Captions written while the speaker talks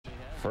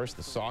First,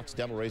 the Sox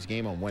Devil Rays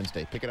game on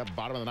Wednesday. Pick it up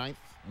bottom of the ninth.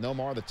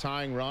 Nomar, the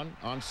tying run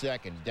on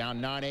second. Down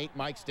 9-8.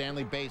 Mike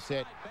Stanley, base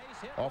hit.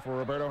 Off of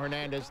Roberto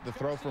Hernandez. The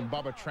throw from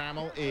Bubba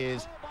Trammell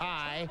is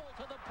high.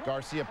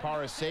 Garcia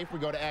Parra is safe. We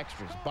go to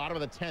extras. Bottom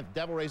of the 10th.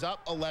 Devil Rays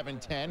up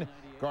 11-10.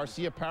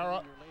 Garcia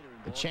Parra,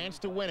 the chance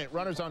to win it.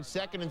 Runners on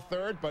second and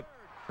third, but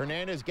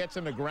Hernandez gets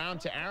him to ground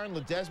to Aaron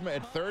Ledesma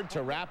at third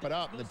to wrap it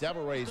up. The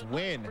Devil Rays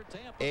win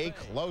a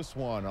close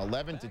one,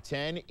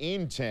 11-10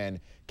 in 10.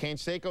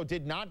 Canseco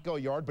did not go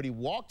yard, but he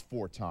walked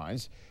 4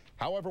 times.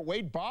 However,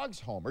 Wade Boggs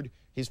homered,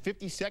 his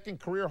 52nd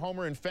career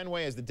homer in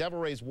Fenway as the Devil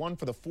Rays won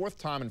for the 4th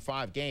time in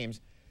 5 games.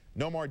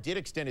 Nomar did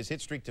extend his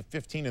hit streak to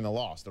 15 in the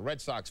loss. The Red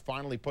Sox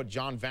finally put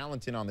John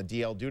Valentin on the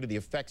DL due to the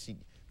effects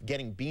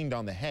getting beamed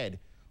on the head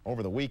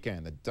over the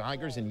weekend. The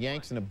Tigers and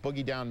Yanks in a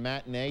boogie down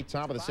matinee.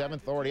 Top of the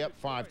 7th, already up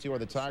 5-2 are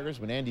the Tigers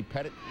when Andy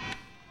Pettit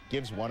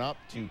gives one up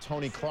to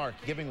Tony Clark.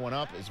 Giving one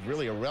up is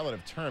really a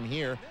relative term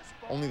here.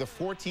 Only the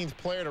 14th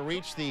player to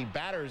reach the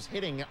batter's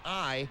hitting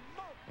eye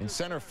in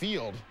center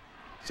field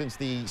since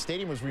the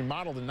stadium was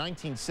remodeled in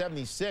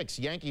 1976.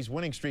 Yankees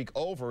winning streak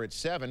over at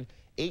 7,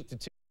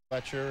 8-2.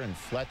 Fletcher and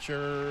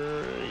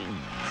Fletcher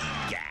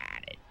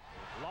got it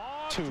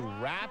to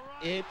wrap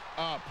it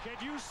up.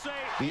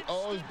 The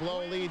O's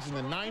blow leads in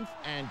the 9th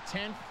and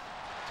 10th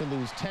to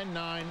lose 10-9,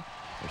 their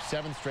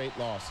 7th straight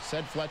loss.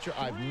 Said Fletcher,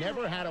 I've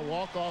never had a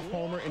walk-off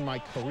homer in my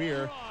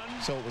career,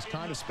 so it was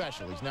kind of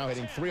special. He's now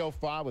hitting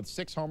 .305 with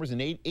 6 homers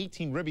and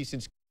 18 ribbies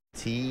since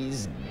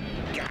he's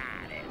got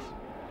it.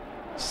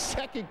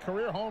 2nd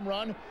career home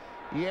run.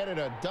 He added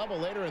a double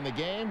later in the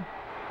game.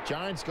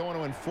 Giants going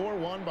to win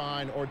 4-1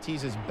 behind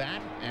Ortiz's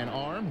bat and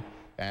arm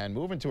and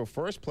moving to a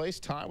first-place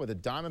tie with a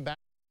Diamondback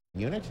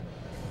unit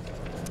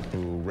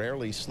who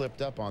rarely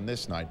slipped up on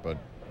this night, but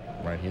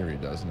right here he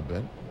does in a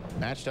bit.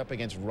 Matched up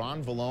against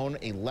Ron Vallone,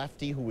 a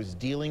lefty who was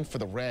dealing for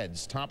the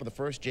Reds. Top of the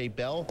 1st, Jay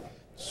Bell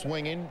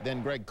swinging,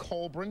 then Greg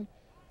Colburn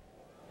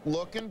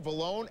looking.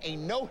 Vallone, a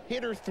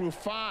no-hitter through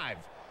 5.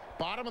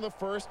 Bottom of the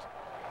 1st,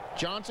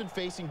 Johnson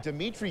facing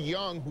Dimitri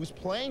Young, who's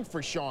playing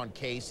for Sean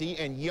Casey,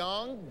 and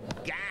Young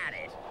got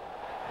it.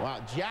 Wow,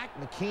 Jack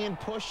McKeon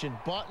pushing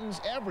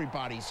buttons.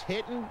 Everybody's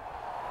hitting.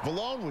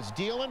 Vallone was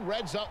dealing.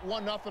 Reds up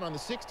 1-0 on the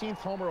 16th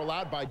homer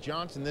allowed by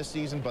Johnson this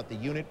season, but the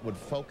unit would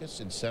focus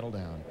and settle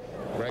down.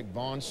 Greg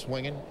Vaughn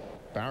swinging.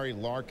 Barry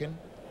Larkin.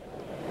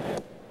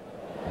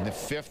 In the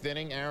 5th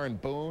inning, Aaron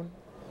Boone.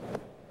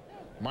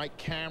 Mike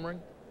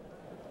Cameron.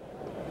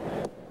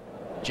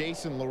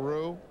 Jason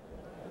LaRue.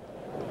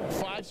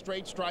 5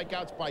 straight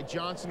strikeouts by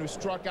Johnson, who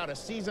struck out a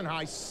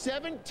season-high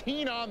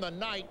 17 on the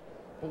night.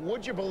 But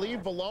would you believe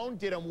Vallone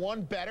did him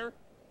one better?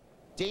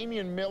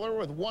 Damian Miller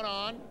with 1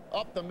 on,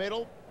 up the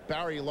middle.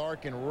 Barry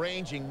Larkin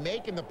ranging,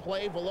 making the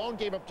play. Vallone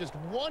gave up just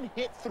 1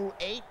 hit through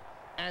 8,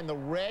 and the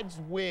Reds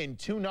win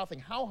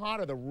 2-0. How hot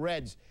are the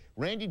Reds?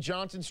 Randy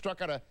Johnson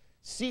struck out a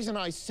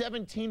season-high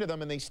 17 of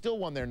them, and they still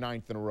won their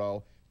 9th in a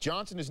row.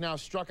 Johnson has now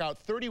struck out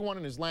 31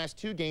 in his last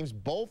 2 games,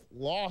 both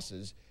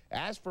losses.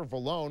 As for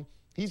Vallone,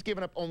 he's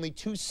given up only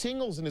 2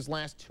 singles in his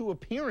last 2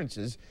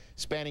 appearances,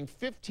 spanning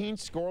 15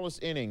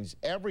 scoreless innings.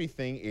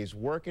 Everything is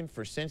working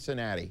for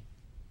Cincinnati.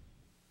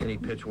 Any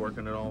pitch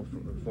working at all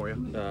for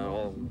you?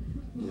 All,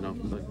 you know,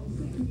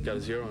 got a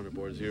 0 on the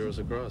board, 0s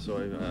across, so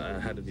I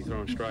had to be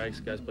throwing strikes.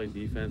 Guys played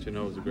defense, you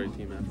know, it was a great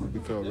team effort. We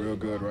feel real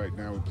good right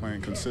now. We're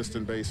playing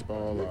consistent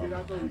baseball.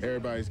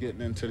 Everybody's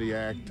getting into the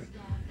act,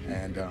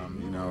 and,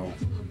 you know,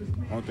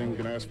 only thing we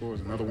can ask for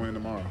is another win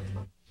tomorrow.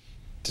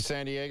 To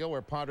San Diego,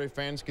 where Padre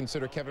fans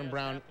consider Kevin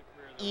Brown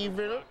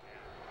evil.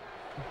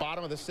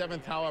 Bottom of the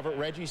 7th, however,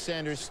 Reggie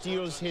Sanders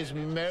steals his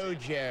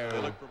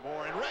mojo.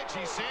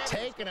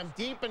 Taking him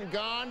deep and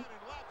gone.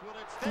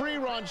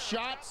 3-run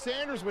shot.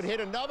 Sanders would hit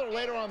another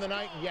later on the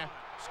night. Yeah,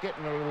 it's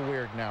getting a little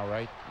weird now,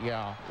 right?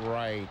 Yeah,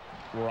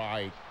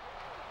 right.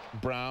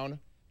 Brown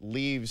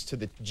leaves to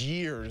the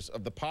jeers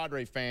of the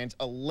Padre fans.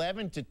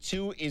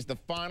 11-2 is the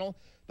final.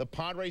 The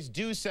Padres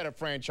do set a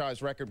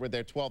franchise record with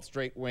their 12th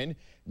straight win.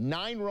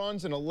 9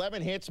 runs and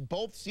 11 hits,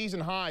 both season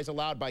highs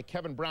allowed by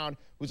Kevin Brown,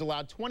 who's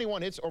allowed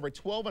 21 hits over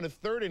 12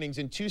 1/3 innings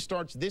in 2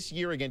 starts this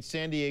year against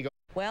San Diego.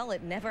 Well,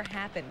 it never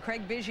happened.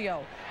 Craig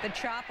Biggio, the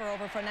chopper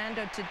over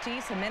Fernando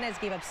Tatis. Jimenez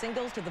gave up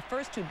singles to the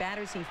first 2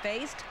 batters he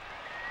faced.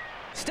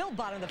 Still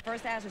bottom of the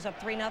 1st, Astros up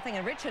 3-0,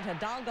 and Richard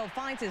Hidalgo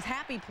finds his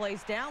happy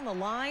place down the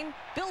line.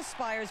 Bill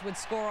Spires would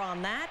score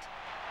on that.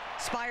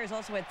 Spires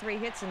also had 3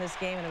 hits in this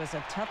game, and it was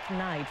a tough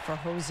night for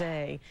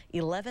Jose.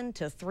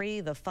 11-3,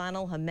 the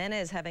final.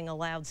 Jimenez having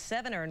allowed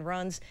 7 earned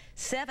runs,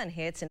 7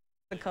 hits, and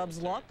the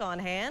Cubs lock on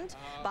hand.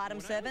 Bottom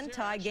 7,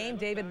 tie game,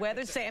 David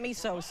Weathers, Sammy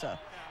Sosa.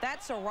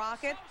 That's a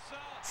rocket.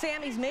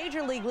 Sammy's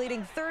Major League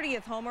leading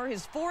 30th homer,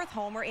 his 4th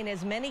homer in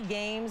as many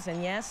games.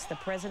 And yes, the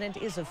president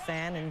is a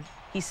fan, and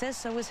he says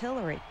so is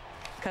Hillary.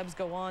 Cubs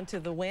go on to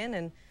the win,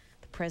 and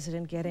the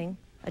president getting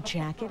a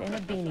jacket and a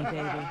beanie baby.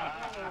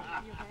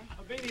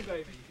 A beanie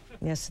baby.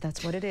 Yes,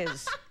 that's what it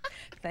is.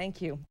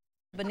 Thank you.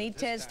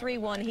 Benitez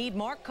 3-1 heat.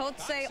 Mark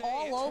Kotze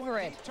all over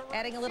it,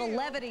 adding a little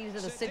levity to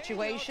the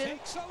situation.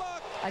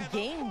 A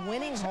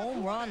game-winning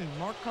home run.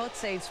 Mark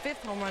Kotze's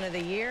 5th home run of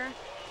the year.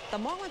 The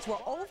Marlins were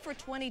 0 for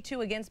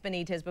 22 against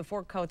Benitez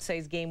before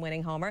Coates'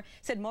 game-winning homer.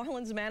 Said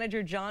Marlins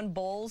manager John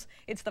Bowles,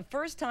 "It's the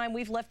first time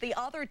we've left the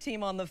other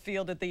team on the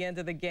field at the end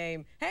of the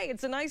game. Hey,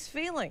 it's a nice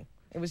feeling."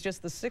 It was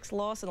just the 6th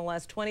loss in the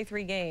last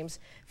 23 games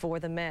for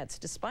the Mets.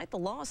 Despite the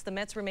loss, the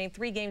Mets remain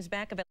 3 games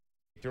back of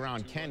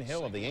around Ken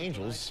Hill of the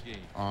Angels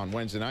on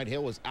Wednesday night.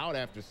 Hill was out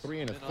after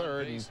 3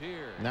 1/3,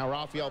 and now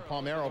Rafael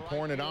Palmeiro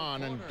pouring it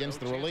on against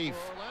the relief.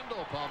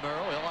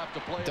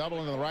 Double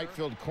in the right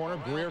field corner.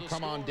 Greer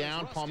come on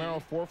down.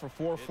 Palmeiro 4 for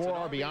 4, 4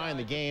 RBI in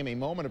the game. A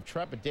moment of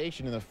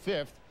trepidation in the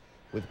 5th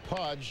with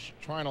Pudge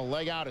trying to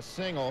leg out a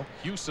single.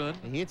 Houston.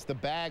 He hits the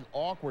bag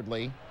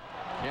awkwardly.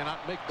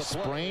 Cannot make the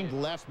play.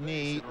 Sprained left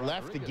knee,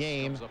 left the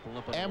game.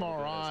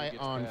 MRI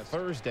on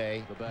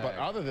Thursday. But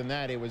other than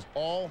that, it was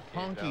all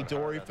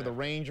hunky-dory for the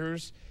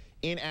Rangers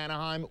in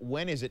Anaheim.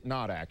 When is it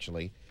not,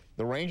 actually?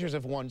 The Rangers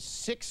have won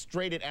 6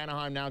 straight at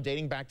Anaheim now,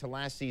 dating back to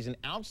last season,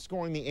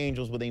 outscoring the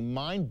Angels with a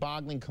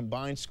mind-boggling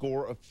combined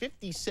score of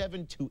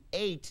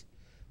 57-8.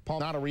 Paul,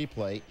 not a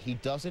replay. He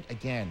does it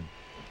again.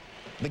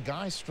 The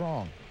guy's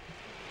strong.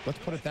 Let's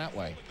put it that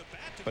way.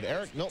 But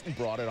Eric Milton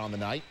brought it on the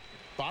night.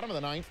 Bottom of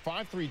the 9th,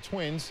 5-3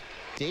 Twins.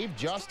 Dave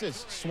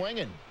Justice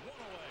swinging.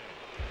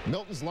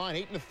 Milton's line,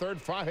 8 1/3,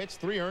 5 hits,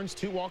 3 earns,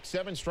 2 walks,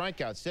 7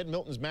 strikeouts. Said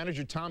Milton's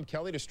manager Tom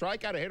Kelly, to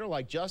strike out a hitter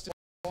like Justice.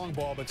 Long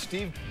ball, but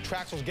Steve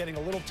Traxel's getting a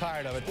little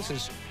tired of it. This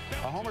is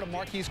a homer to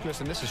Marquise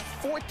Grissom. This is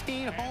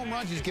 14 home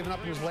runs he's given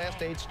up in his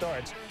last 8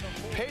 starts.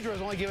 Pedro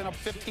has only given up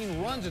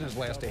 15 runs in his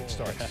last 8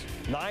 starts.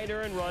 9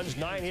 earned runs,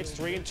 9 hits,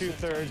 3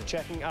 2/3.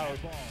 Checking out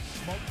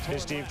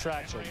is Steve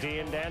Traxel.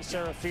 Dan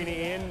Serafini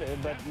in,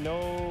 but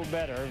no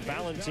better.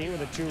 Valentine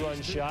with a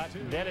 2-run shot.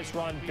 Then it's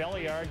Ron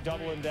Belliard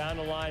doubling down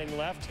the line and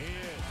left.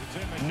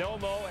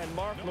 Nomo and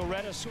Mark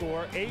Loretta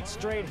score. 8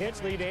 straight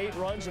hits, lead 8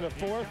 runs in the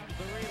 4th.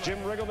 Jim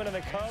Riggleman and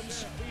the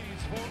Cubs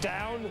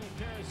down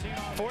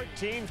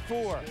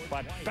 14-4,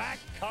 but back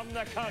come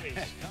the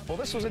Cubbies. Well,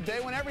 this was a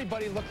day when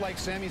everybody looked like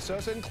Sammy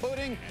Sosa,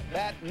 including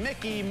that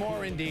Mickey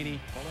Morandini.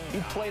 He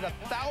played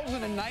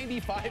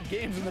 1,095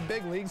 games in the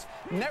big leagues,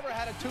 never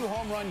had a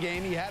 2-home-run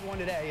game. He had one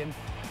today, and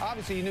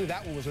obviously he knew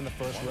that one was in the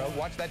first row.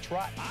 Watch that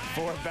trot.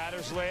 4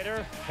 batters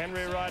later,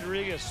 Henry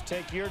Rodriguez,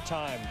 take your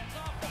time.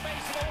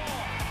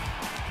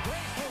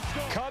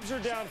 Cubs are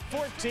down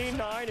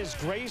 14-9 as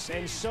Grace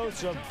and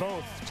Sosa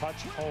both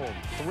touch home.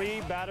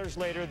 3 batters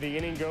later, the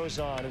inning goes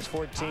on. It's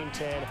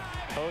 14-10.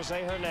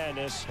 Jose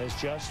Hernandez has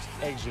just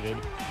exited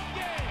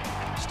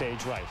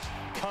stage right.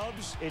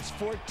 Cubs, it's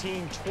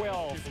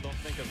 14-12,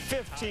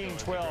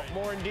 15-12.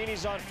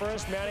 Morandini's on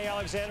first. Manny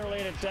Alexander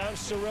laying it down.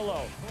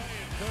 Cirillo.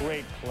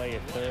 Great play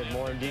at third.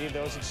 Morandini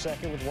those at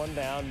second with 1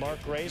 down.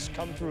 Mark Grace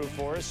come through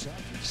for us.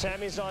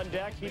 Sammy's on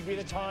deck. He'd be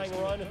the tying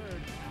run.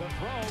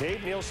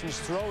 Dave Nielsen's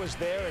throw is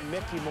there, and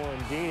Mickey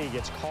Morandini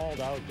gets called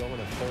out going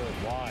to third.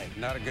 Why?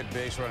 Not a good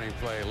base running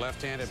play.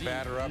 Left-handed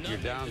batter up. You're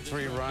down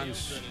 3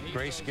 runs.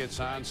 Grace gets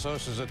on.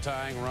 Sosa's a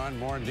tying run.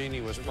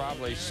 Morandini was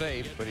probably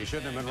safe, but he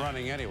shouldn't have been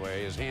running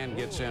anyway. His hand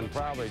gets in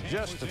probably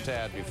just a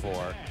tad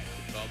before,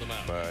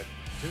 but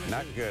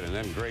not good. And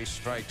then Grace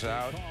strikes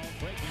out.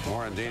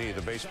 Morandini,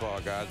 the baseball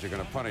gods, are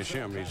going to punish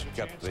him. He's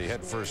got the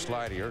head-first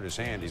slide. He hurt his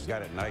hand. He's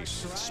got it nice.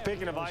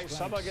 Speaking of ice,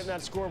 how about getting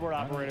that scoreboard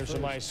operator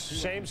some ice?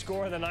 Same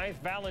score in the 9th.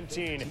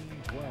 Valentine.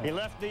 He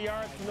left the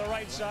yard from the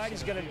right side.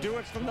 He's going to do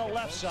it from the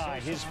left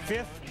side. His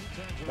 5th.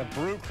 The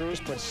Brew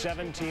Crews put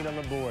 17 on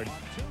the board,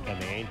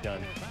 and they ain't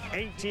done.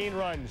 18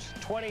 runs,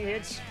 20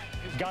 hits.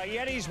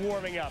 Gaietti's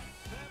warming up.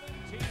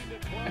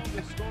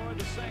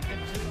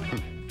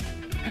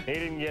 He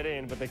didn't get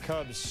in, but the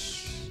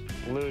Cubs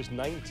lose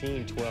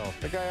 19-12.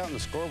 The guy out on the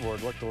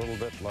scoreboard looked a little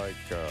bit like...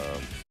 The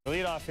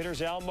leadoff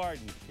hitter's Al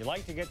Martin. You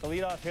like to get the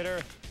leadoff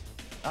hitter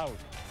out.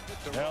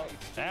 Well,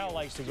 Al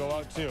likes to go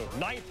out, too.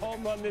 9th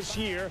home run this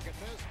year.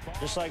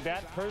 Just like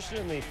that person,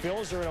 and the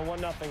Phils are in a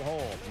 1-0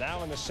 hole.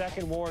 Now in the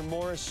 2nd, Warren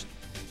Morris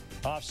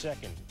off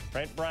second.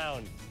 Brent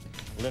Brown,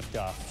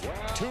 liftoff.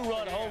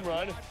 2-run home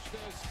run.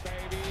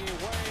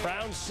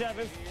 Brown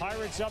 7th,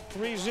 Pirates up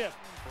 3-zip.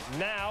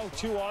 Now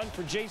 2 on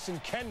for Jason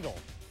Kendall.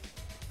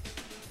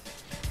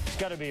 He's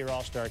got to be your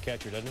all-star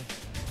catcher, doesn't he?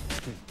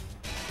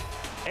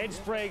 Ed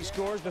Sprague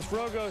scores. The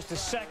throw goes to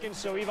second,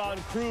 so Ivan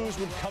Cruz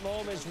would come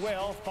home as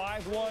well.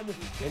 5-1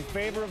 in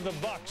favor of the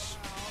Bucks.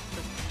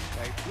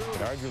 You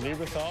could argue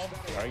Lieberthal.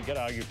 You got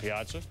to argue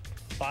Piazza.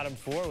 Bottom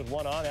 4 with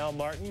 1 on. Al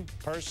Martin,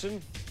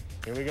 Person.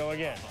 Here we go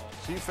again.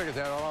 So you figured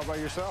that all out by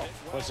yourself.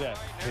 What's that?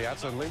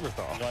 Piazza and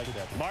Lieberthal. I like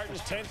that.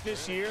 Martin's 10th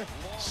this year.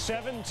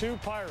 7-2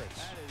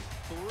 Pirates.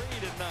 3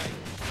 tonight.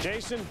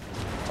 Jason,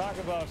 talk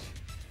about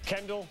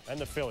Kendall and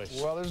the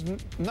Phillies. Well, there's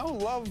no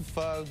love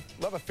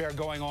affair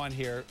going on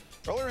here.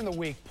 Earlier in the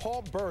week,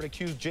 Paul Byrd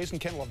accused Jason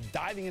Kendall of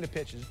diving into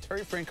pitches.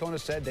 Terry Francona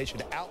said they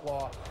should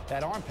outlaw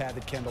that arm pad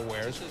that Kendall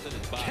wears.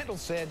 Kendall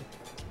said,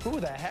 "Who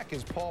the heck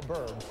is Paul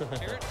Byrd?"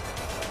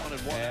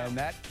 And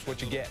that's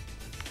what you get.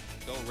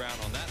 Go around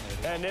on that.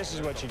 And this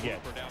is what you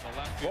get.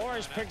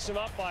 Morris picks him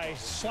up by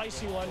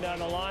slicing one down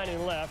the line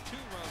and left. 2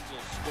 runs will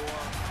score,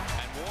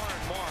 and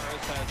Warren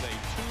Morris has a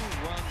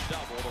 2-run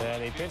double.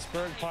 And the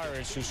Pittsburgh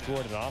Pirates, who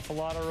scored an awful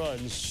lot of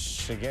runs,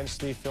 Astros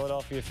against the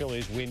Philadelphia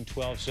Phillies win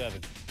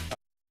 12-7.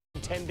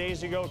 10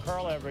 days ago,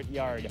 Carl Everett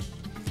yard.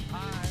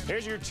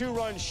 Here's your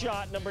two-run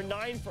shot, number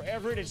 9 for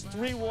Everett. It's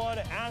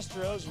 3-1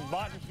 Astros, and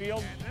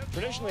Bottenfield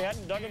traditionally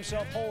hadn't dug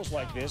himself holes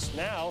like this.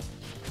 Now,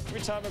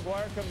 every time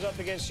McGuire comes up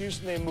against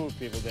Houston, they move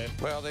people, Dave.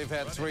 Well, they've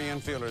had 3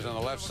 infielders on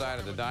the left side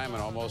of the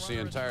diamond almost the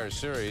entire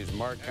series.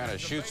 Mark kind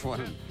of shoots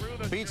one,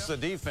 beats the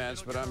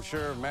defense, but I'm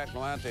sure Matt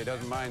Galante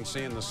doesn't mind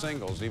seeing the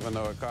singles, even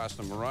though it cost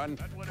him a run.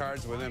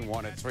 Cards within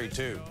 1 at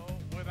 3-2.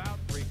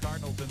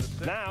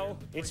 Now,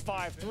 it's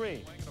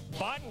 5-3.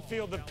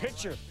 Bottenfield, the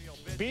pitcher.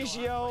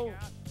 Biggio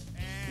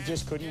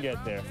just couldn't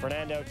get there.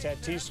 Fernando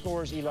Tatis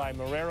scores. Eli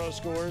Marrero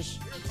scores.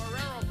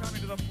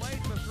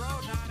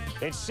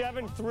 It's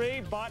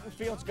 7-3.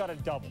 Bottenfield's got a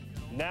double.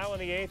 Now in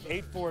the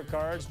 8th, 8-4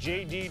 cards.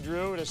 J.D.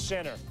 Drew to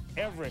center.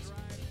 Everett.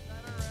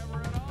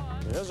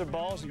 And those are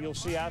balls that you'll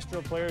see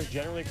Astro players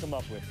generally come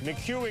up with.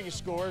 McEwing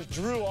scores.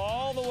 Drew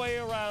all the way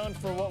around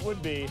for what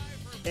would be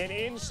an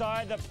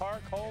inside the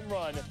park home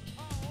run.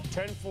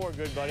 10-4,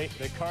 good buddy.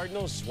 The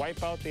Cardinals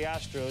wipe out the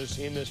Astros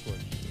in this one.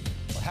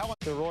 How about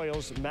the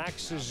Royals?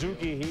 Max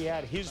Suzuki, he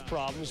had his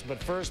problems,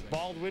 but first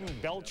Baldwin,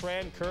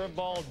 Beltran,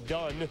 curveball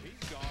done.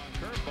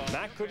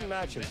 Mac couldn't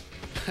match him.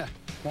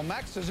 Well,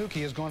 Max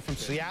Suzuki has gone from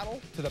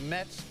Seattle to the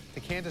Mets to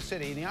Kansas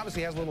City, and he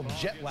obviously has a little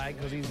jet lag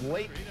because he's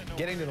late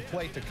getting to the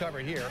plate to cover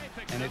here,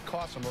 and it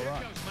costs him a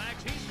run.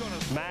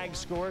 Mag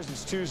scores.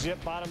 It's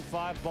 2-zip. Bottom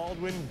 5,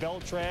 Baldwin,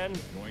 Beltran.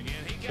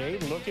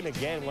 Cade looking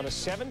again. One of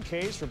 7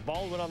 Ks for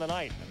Baldwin on the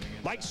night.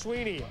 Mike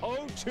Sweeney,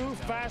 0-2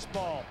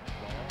 fastball.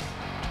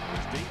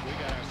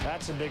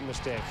 That's a big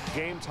mistake.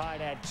 Game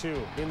tied at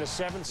 2. In the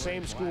 7th,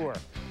 same score.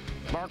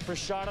 Mark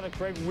Prashada to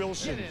Craig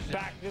Wilson.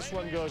 Back, this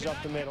one goes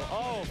up the middle.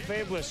 Oh,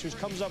 Fabulous, who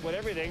comes up with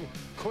everything,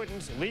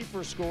 couldn't.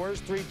 Leeper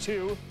scores,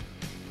 3-2.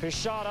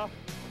 Prashada.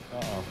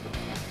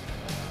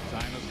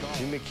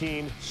 Jim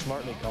McKean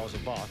smartly calls a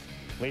balk.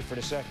 Leeper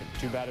to second.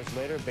 2 batters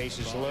later,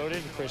 bases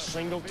loaded. Chris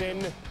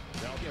Singleton.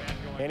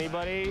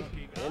 Anybody?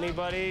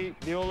 Anybody?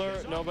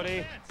 Bueller?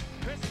 Nobody?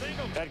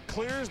 That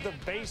clears the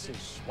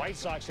bases. White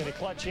Sox get a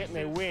clutch hit and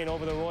they win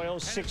over the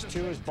Royals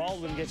 6-2 as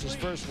Baldwin gets his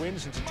first win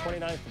since the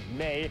 29th of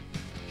May.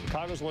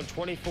 Chicago's won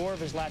 24 of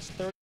his last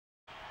 30.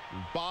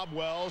 Bob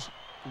Wells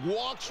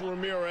walks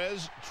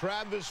Ramirez.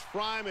 Travis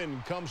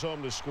Fryman comes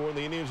home to score.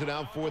 The Indians are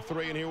down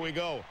 4-3, and here we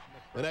go.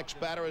 The next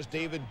batter is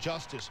David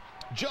Justice.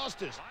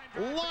 Justice,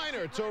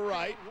 liner to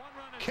right.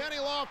 Kenny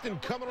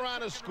Lofton coming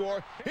around to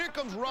score. Here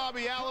comes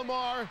Robbie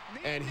Alomar,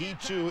 and he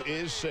too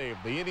is saved.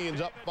 The Indians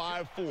up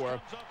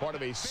 5-4, part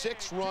of a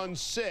 6-run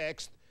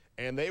 6th,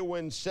 and they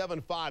win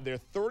 7-5. Their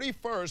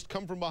 31st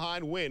come from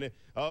behind win.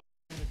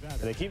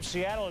 They keep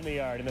Seattle in the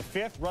yard. In the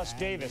 5th, Russ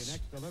Davis.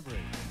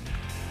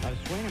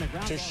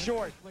 To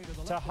short.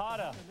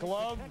 Tejada.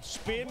 Glove.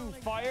 Spin.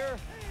 Fire.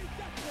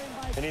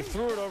 And he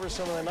threw it over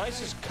some of the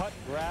nicest cut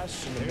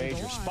grass in the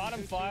majors.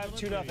 Bottom 5,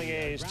 2-0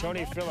 A's.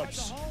 Tony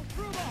Phillips.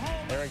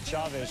 Eric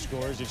Chavez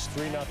scores. It's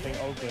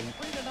 3-0 Oakland.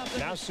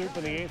 Now Soup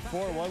in the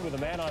 8th, 4-1 with a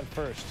man on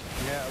first.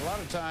 Yeah, a lot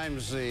of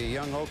times the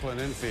young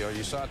Oakland infield,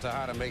 you saw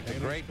Tejada make the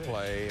great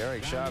play.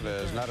 Eric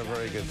Chavez, not a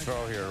very good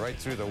throw here, right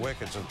through the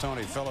wickets of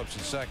Tony Phillips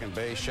at second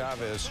base.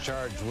 Chavez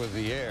charged with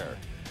the air.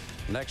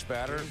 Next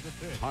batter,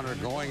 Hunter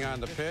going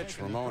on the pitch.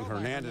 Ramon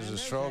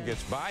Hernandez's throw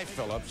gets by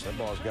Phillips. That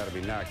ball's got to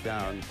be knocked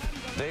down.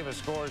 Davis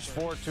scores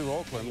 4-2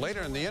 Oakland.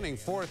 Later in the inning,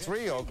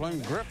 4-3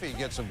 Oakland. Griffey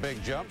gets a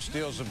big jump,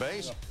 steals the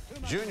base.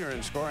 Junior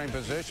in scoring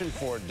position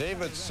for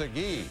David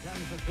Segui.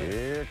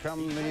 Here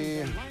come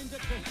the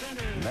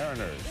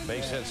Mariners.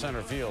 Base hit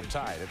center field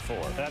tied at 4.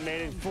 That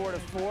made it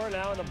 4-4.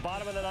 Now in the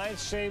bottom of the 9th,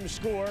 same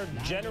score.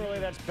 Generally,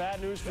 that's bad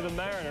news for the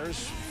Mariners.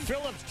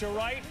 Phillips to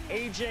right.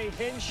 A.J.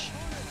 Hinch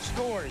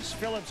scores.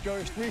 Phillips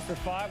goes 3 for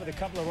 5 with a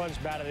couple of runs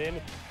batted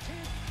in.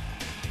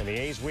 And the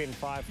A's win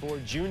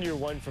 5-4. Junior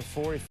 1 for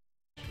 4.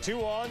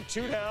 2 on,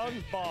 2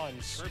 down.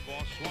 Bonds.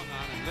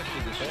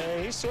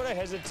 He sort of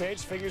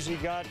hesitates, figures he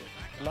got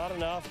not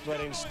enough, but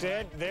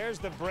instead, there's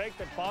the break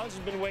that Bonds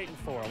has been waiting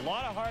for. A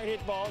lot of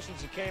hard-hit balls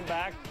since he came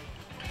back.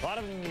 A lot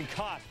of them have been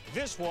caught.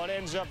 This one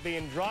ends up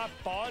being dropped.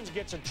 Bonds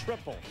gets a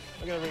triple.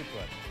 Look at the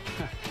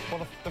replay.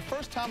 Well, the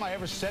first time I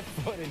ever set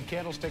foot in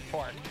Candlestick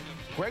Park,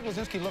 Greg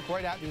Luzinski looked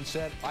right at me and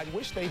said, I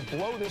wish they'd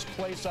blow this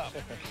place up.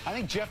 I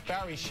think Jeff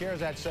Barry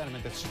shares that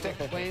sentiment. The stick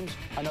claims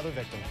another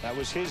victim. That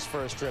was his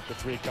first trip to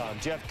 3-com.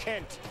 Jeff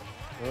Kent.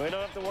 We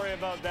don't have to worry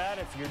about that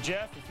if you're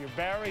Jeff, if you're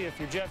Barry, if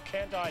you're Jeff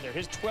Kent either.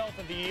 His 12th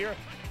of the year,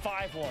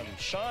 5-1.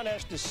 Sean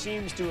Estes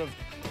seems to have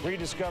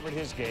rediscovered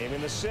his game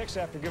in the 6th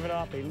after giving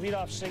up a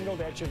leadoff single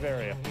to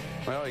Echeverria.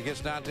 Well, he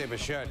gets Dante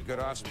Bichette. Good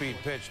off-speed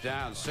pitch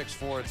down.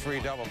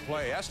 6-4-3 double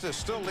play. Estes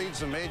still leads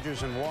the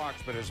majors in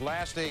walks, but his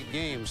last 8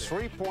 games,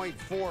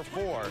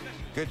 3.44.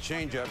 Good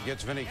changeup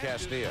gets Vinny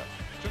Castillo.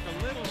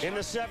 In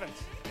the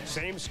 7th,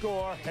 same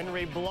score,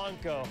 Henry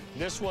Blanco.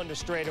 This one to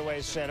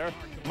straightaway center.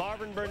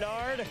 Marvin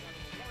Bernard,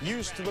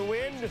 used to the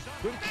wind.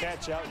 Good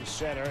catch out in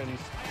center, and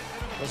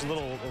there's a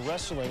little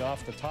wrestling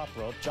off the top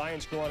rope.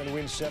 Giants go on and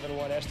win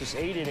 7-1. Estes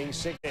 8 innings,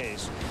 6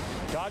 days.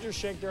 Dodgers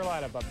shake their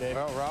lineup up, Dave.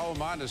 Well, Raul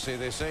Mondesi,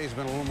 they say he's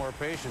been a little more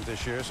patient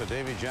this year, so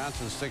Davey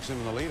Johnson sticks him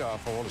in the leadoff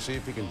hole to see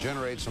if he can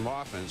generate some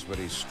offense, but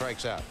he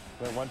strikes out.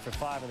 Went 1 for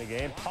 5 in the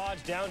game.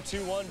 Podge down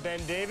 2-1. Ben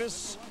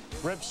Davis.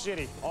 Rip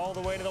City all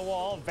the way to the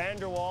wall.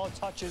 Vanderwall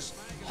touches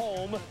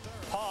home.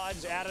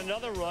 Podge add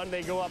another run.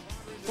 They go up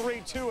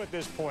 3-2 at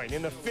this point.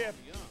 In the 5th,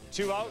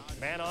 2 out.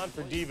 Man on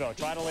for Devo.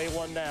 Try to lay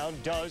one down.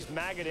 Does.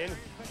 Magadan.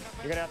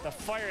 You're going to have to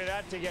fire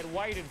that to get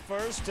White at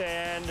first.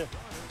 And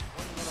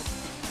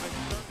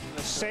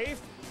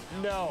safe?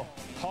 No.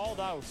 Called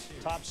out.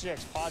 Top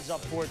 6. Podge up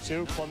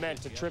 4-2.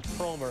 Clement to trip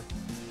Cromer.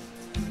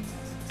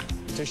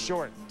 To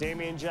short.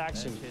 Damian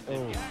Jackson.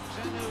 Oh.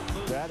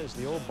 That is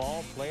the old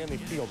ball playing the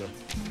fielder.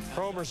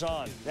 Cromer's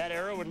on. That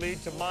arrow would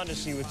lead to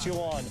Mondesi with 2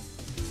 on.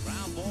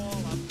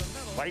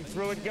 Right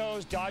through it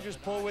goes. Dodgers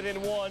pull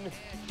within 1.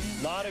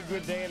 Not a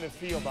good day in the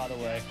field, by the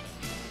way,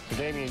 for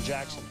Damian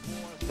Jackson.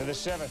 To the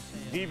 7th.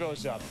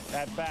 Devo's up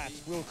at bat.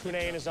 Will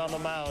Cunane is on the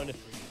mound.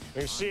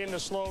 They're seeing the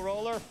slow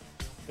roller.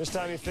 This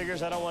time he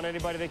figures, I don't want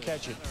anybody to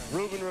catch it.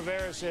 Ruben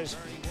Rivera says,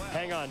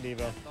 hang on,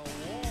 Devo.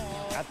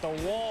 At the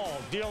wall,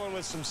 dealing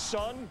with some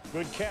sun.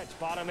 Good catch.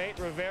 Bottom 8,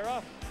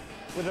 Rivera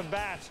with a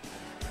bat.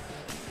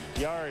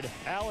 Yard.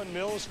 Allen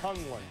Mills hung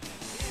one.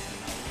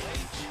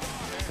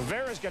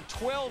 Rivera's got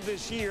 12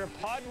 this year.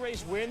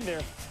 Padres win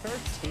their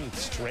 13th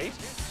straight.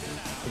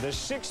 With a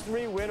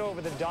 6-3 win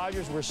over the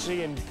Dodgers, we're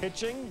seeing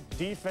pitching,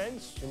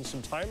 defense, and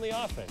some timely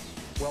offense.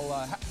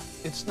 Well,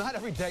 it's not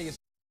every day you...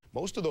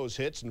 Most of those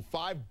hits and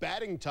 5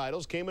 batting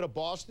titles came in a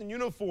Boston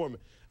uniform,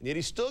 and yet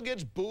he still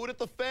gets booed at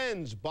the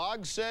Fens.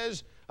 Boggs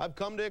says, I've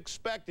come to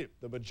expect it.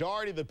 The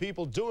majority of the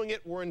people doing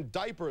it were in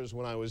diapers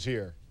when I was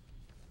here.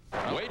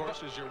 Well, of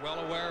course, as you're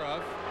well aware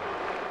of,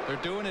 they're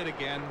doing it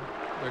again.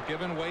 They're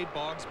giving Wade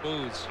Boggs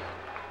boos.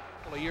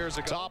 A couple of years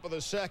ago. Top of the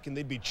 2nd,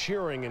 they'd be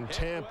cheering in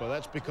Tampa.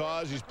 That's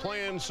because he's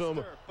playing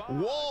some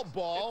wall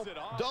ball.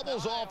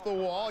 Doubles off the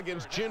wall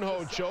against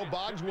Jinho Cho.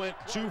 Boggs went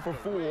 2 for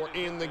 4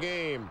 in the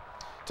game.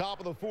 Top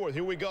of the 4th,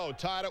 here we go,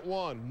 tied at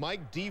 1.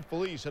 Mike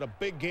DeFelice had a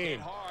big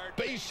game.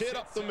 Base hit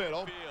up the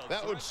middle.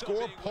 That would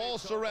score Paul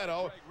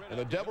Sorrento, and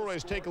the Devil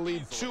Rays take a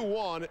lead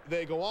 2-1.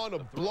 They go on to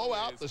blow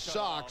out the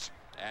Sox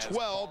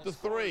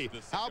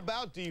 12-3. How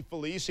about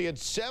DeFelice? He had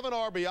 7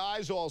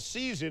 RBIs all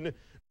season.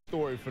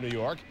 Story for New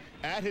York.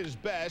 At his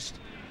best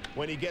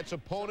when he gets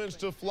opponents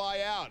to fly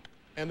out.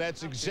 And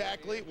that's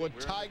exactly what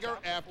Tiger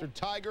after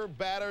Tiger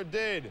batter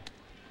did.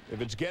 If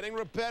it's getting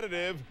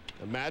repetitive,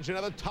 imagine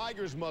how the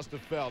Tigers must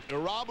have felt.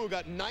 Irabu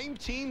got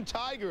 19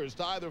 Tigers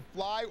to either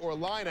fly or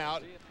line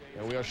out,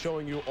 and we are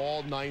showing you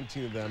all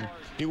 19 of them.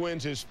 He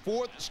wins his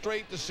 4th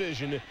straight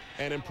decision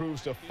and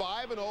improves to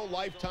 5-0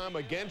 lifetime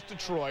against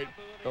Detroit.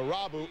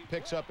 Irabu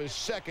picks up his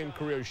 2nd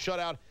career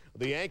shutout.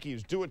 The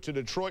Yankees do it to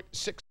Detroit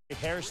 6.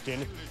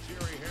 Hairston,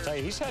 tell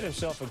you, he's had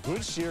himself a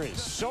good series.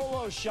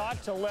 Solo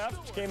shot to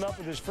left, came up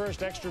with his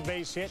first extra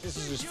base hit. This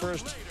is his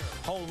first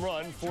home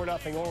run,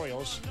 4-0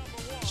 Orioles.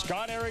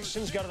 Scott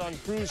Erickson's got it on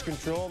cruise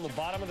control in the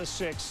bottom of the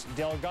 6th.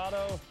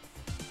 Delgado,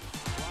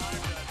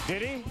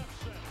 did he?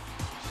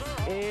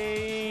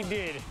 He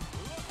did.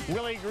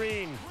 Willie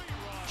Green,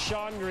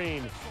 Sean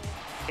Green,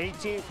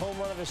 18th home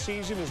run of the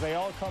season as they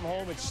all come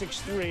home at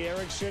 6-3.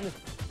 Erickson,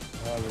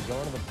 we're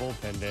going to the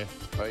bullpen, Dave.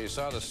 Well, you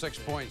saw the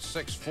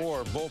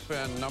 6.64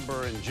 bullpen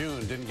number in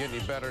June. Didn't get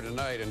any better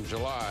tonight in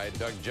July.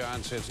 Doug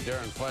Johns hits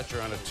Darren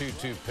Fletcher on a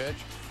 2-2 pitch.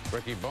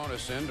 Ricky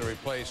Bonus in to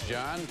replace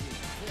John.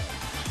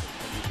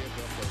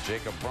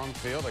 Jacob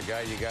Brumfield, a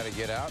guy you got to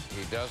get out.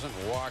 He doesn't.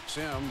 Walks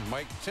him.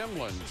 Mike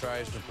Timlin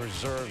tries to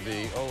preserve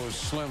the O's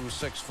slim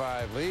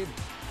 6-5 lead.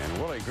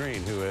 And Willie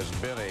Green, who has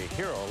been a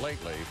hero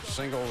lately,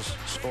 singles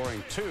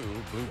scoring 2.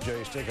 Blue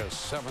Jays take a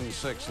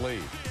 7-6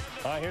 lead.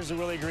 Here's the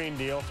Willie Green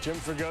deal. Jim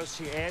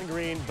Fregosi and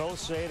Green both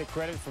say the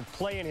credit for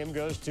playing him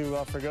goes to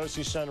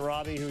Fregosi's son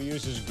Robbie, who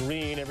uses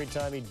Green every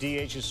time he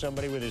DHs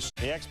somebody with his.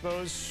 The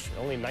Expos,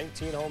 only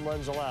 19 home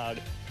runs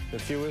allowed, the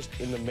fewest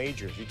in the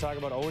majors. You talk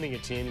about owning a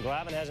team.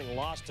 Glavine hasn't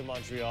lost to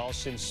Montreal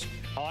since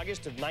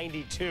August of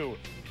 '92.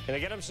 Can they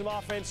get him some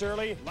offense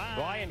early?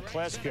 Ryan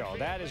Klesko.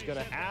 That is going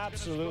to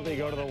absolutely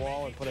go to the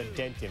wall and put a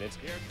dent in it.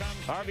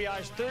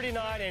 RBIs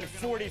 39 and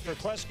 40 for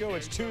Klesko.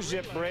 It's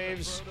 2-zip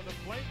Braves.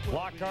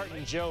 Lockhart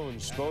and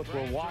Jones both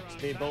were walked.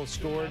 They both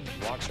scored.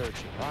 Walks hurt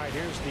you. All right,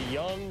 here's the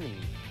young.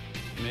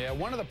 Yeah,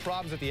 one of the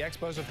problems that the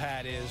Expos have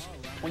had is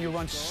when you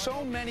run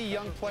so many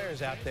young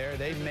players out there,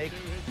 they make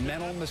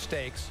mental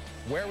mistakes.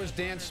 Where was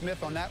Dan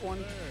Smith on that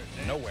one?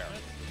 Nowhere.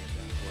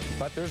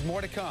 But there's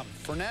more to come.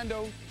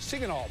 Fernando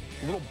Signal,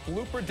 a little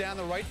blooper down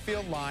the right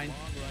field line.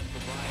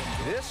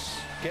 This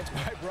gets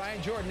by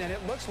Brian Jordan, and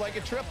it looks like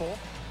a triple.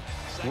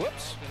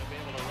 Whoops.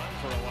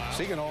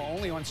 Signal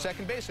only on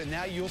 2nd base, and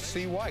now you'll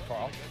see why,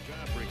 Carl.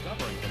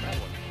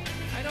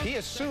 He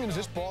assumes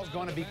this ball's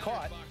going to be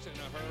caught,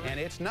 and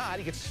it's not.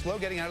 He gets slow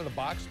getting out of the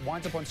box,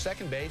 winds up on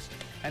 2nd base,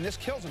 and this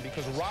kills him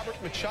because Robert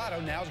Machado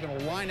now is going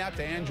to line out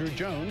to Andrew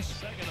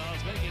Jones.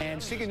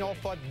 And Signal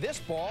thought this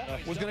ball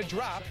was going to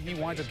drop. He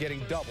winds up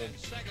getting doubled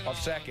of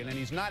 2nd, and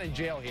he's not in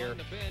jail here.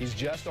 He's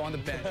just on the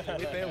bench.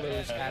 Felipe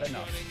Luz had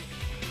enough.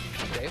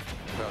 Dave?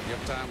 Well,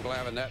 give Tom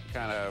Glavine that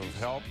kind of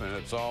help, and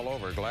it's all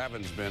over.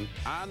 Glavine's been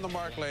on the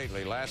mark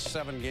lately. Last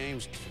 7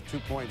 games,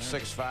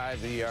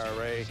 2.65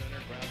 ERA.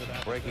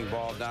 Breaking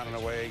ball down and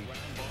away.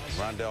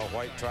 Rondell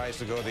White tries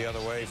to go the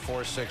other way.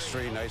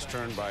 4-6-3. Nice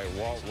turn by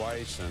Walt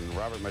Weiss and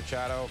Robert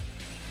Machado.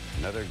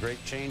 Another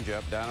great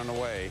changeup down and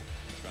away.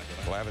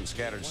 Glavine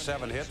scattered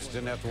 7 hits.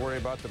 Didn't have to worry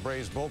about the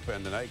Braves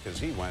bullpen tonight because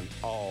he went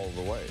all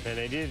the way. And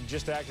they did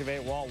just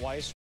activate Walt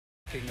Weiss.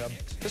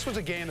 This was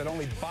a game that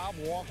only Bob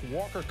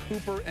Walker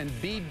Cooper and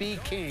B.B.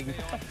 King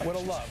would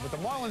have loved. But the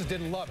Marlins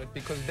didn't love it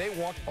because they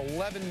walked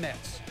 11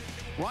 Mets.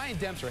 Ryan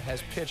Dempster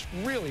has pitched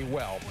really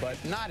well, but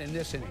not in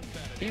this inning.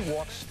 He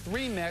walks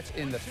 3 Mets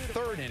in the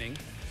 3rd inning.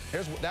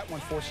 That one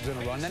forces in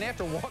a run. Then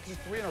after walking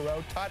 3 in a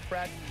row, Todd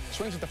Pratt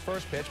swings at the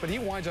first pitch, but he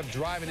winds up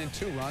driving in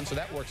 2 runs, so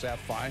that works out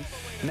fine.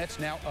 Mets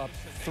now up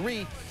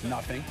 3-0,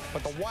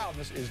 but the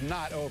wildness is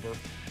not over.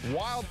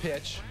 Wild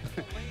pitch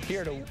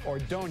here to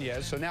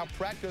Ordonez. So now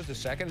Pratt goes to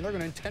second, and they're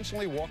going to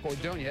intentionally walk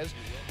Ordonez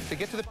to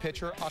get to the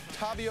pitcher,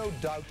 Octavio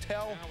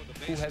Dautel,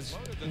 who has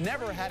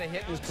never had a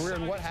hit in his career.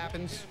 And what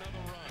happens?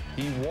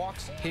 He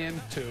walks him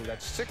too.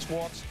 That's 6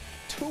 walks,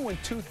 2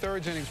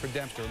 2/3 innings for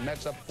Dempster.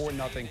 Mets up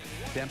 4-0.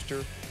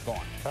 Dempster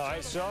gone. All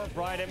right, so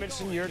Brian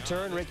Edmondson, your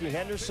turn. Ricky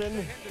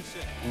Henderson,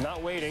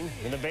 not waiting,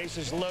 and the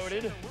bases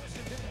loaded.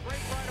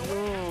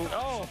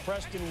 Oh,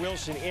 Preston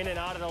Wilson in and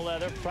out of the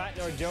leather. Pratt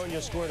and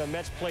Ordonez scored. The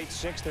Mets played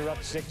 6. They're up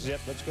 6-0.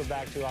 Let's go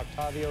back to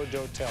Octavio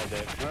Dautel,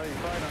 Dave. Well, you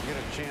probably don't get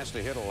a chance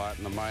to hit a lot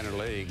in the minor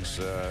leagues.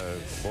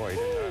 Boy, he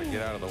did not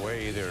get out of the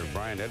way either.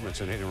 Brian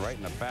Edmondson hit him right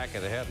in the back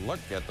of the head. Look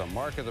at the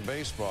mark of the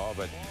baseball,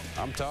 but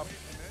I'm tough.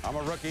 I'm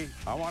a rookie.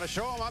 I want to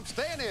show him I'm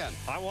staying in.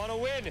 I want to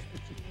win.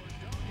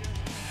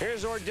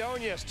 Here's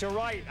Ordonez to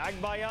right.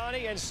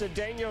 Agbayani and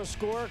Cedeno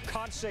score.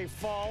 Kotsay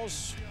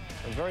falls.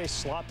 A very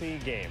sloppy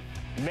game.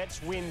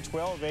 Mets win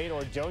 12-8.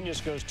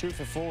 Ordonez goes 2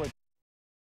 for 4 with